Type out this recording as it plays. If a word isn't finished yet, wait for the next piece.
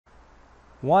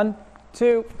1,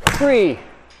 2, 3.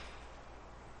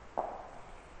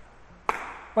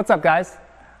 What's up, guys?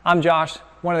 I'm Josh,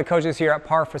 one of the coaches here at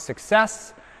Par for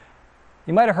Success.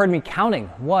 You might have heard me counting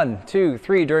 1, 2,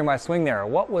 3 during my swing there.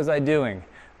 What was I doing?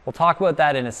 We'll talk about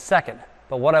that in a second.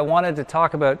 But what I wanted to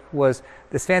talk about was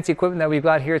this fancy equipment that we've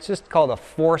got here. It's just called a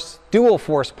dual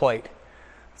force plate.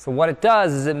 So what it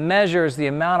does is it measures the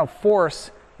amount of force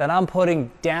that I'm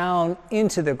putting down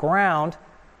into the ground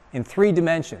in 3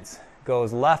 dimensions. It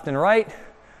goes left and right,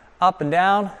 up and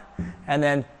down, and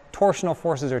then torsional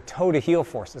forces or toe to heel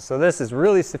forces. So this is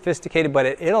really sophisticated, but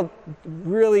it'll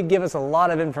really give us a lot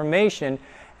of information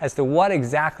as to what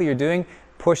exactly you're doing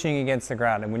pushing against the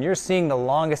ground. And when you're seeing the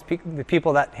longest the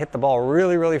people that hit the ball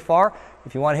really, really far,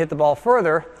 if you want to hit the ball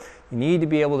further, you need to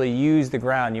be able to use the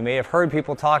ground. You may have heard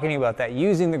people talking about that,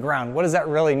 using the ground. What does that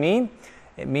really mean?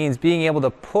 It means being able to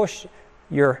push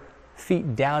your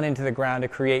feet down into the ground to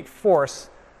create force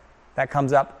that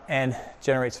comes up and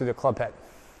generates through the club head.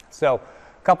 So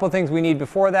a couple of things we need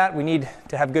before that. We need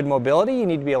to have good mobility. You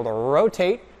need to be able to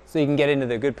rotate so you can get into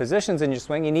the good positions in your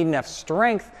swing. You need enough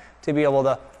strength to be able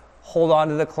to hold on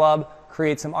to the club,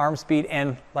 create some arm speed,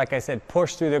 and like I said,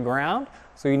 push through the ground.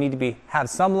 So you need to have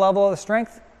some level of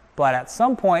strength, but at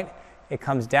some point it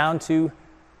comes down to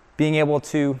being able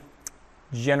to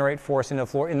generate force into the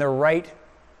floor in the right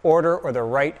order or the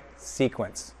right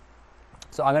sequence.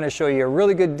 So I'm going to show you a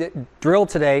really good drill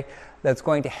today that's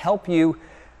going to help you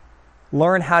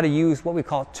learn how to use what we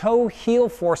call toe heel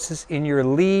forces in your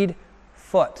lead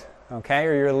foot, okay,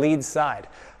 or your lead side.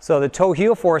 So the toe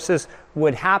heel forces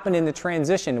would happen in the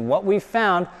transition. What we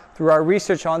found through our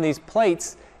research on these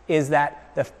plates is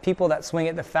that the people that swing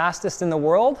it the fastest in the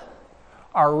world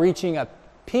are reaching a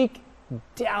peak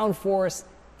down force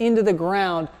into the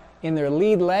ground in their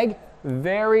lead leg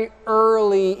very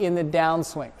early in the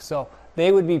downswing. So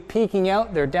they would be peaking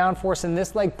out their down force in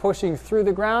this leg, pushing through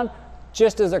the ground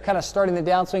just as they're kind of starting the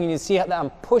downswing, and you see how I'm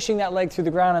pushing that leg through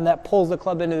the ground, and that pulls the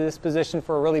club into this position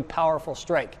for a really powerful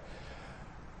strike.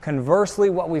 Conversely,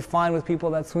 what we find with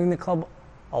people that swing the club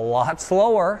a lot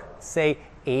slower, say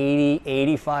 80,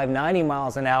 85, 90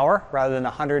 miles an hour, rather than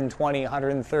 120,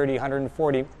 130,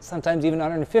 140, sometimes even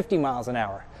 150 miles an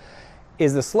hour,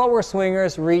 is the slower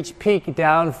swingers reach peak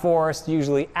down force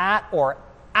usually at or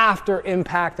after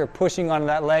impact. They're pushing onto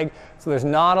that leg, so there's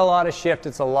not a lot of shift.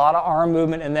 It's a lot of arm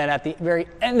movement, and then at the very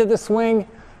end of the swing,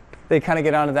 they kind of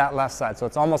get onto that left side. So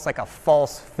it's almost like a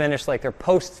false finish, like they're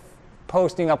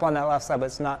posting up on that left side, but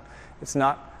it's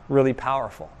not really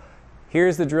powerful.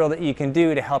 Here's the drill that you can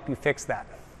do to help you fix that.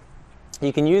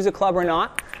 You can use a club or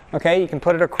not, okay? You can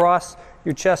put it across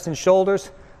your chest and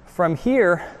shoulders. From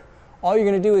here, all you're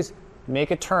going to do is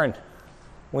make a turn.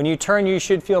 When you turn, you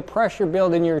should feel pressure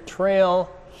build in your trail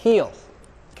heel,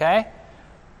 okay?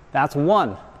 That's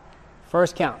 1,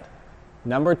 first count.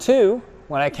 Number 2,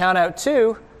 when I count out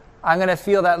 2, I'm going to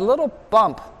feel that little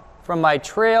bump from my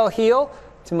trail heel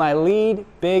to my lead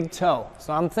big toe.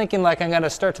 So I'm thinking like I'm going to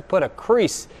start to put a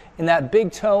crease in that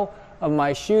big toe of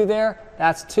my shoe there.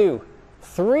 That's 2.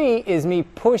 3 is me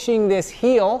pushing this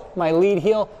heel, my lead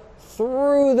heel,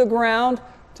 through the ground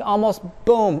to almost,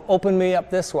 boom, open me up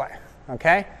this way,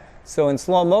 okay? So in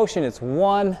slow motion, it's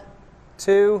 1,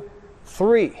 2,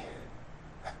 3.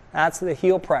 That's the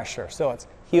heel pressure. So it's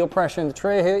heel pressure in the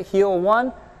trail heel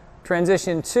 1,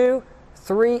 transition 2,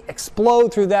 3,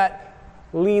 explode through that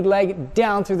lead leg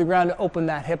down through the ground to open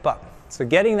that hip up. So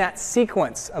getting that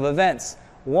sequence of events,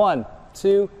 1,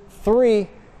 2, 3,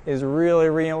 is really,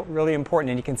 really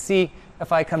important. And you can see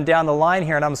if I come down the line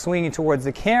here and I'm swinging towards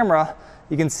the camera,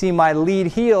 you can see my lead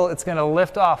heel, it's going to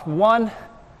lift off. 1,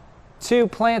 2,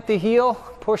 plant the heel,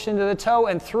 push into the toe,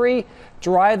 and 3,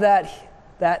 drive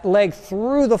that leg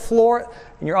through the floor,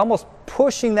 and you're almost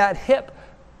pushing that hip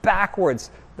backwards.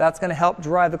 That's going to help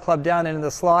drive the club down into the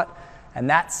slot, and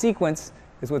that sequence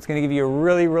is what's going to give you a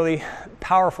really, really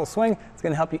powerful swing. It's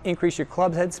going to help you increase your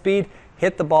club head speed,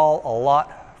 hit the ball a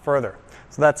lot further.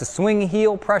 So that's a swing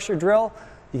heel pressure drill.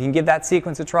 You can give that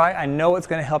sequence a try. I know it's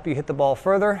going to help you hit the ball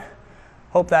further.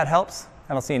 Hope that helps,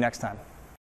 and I'll see you next time.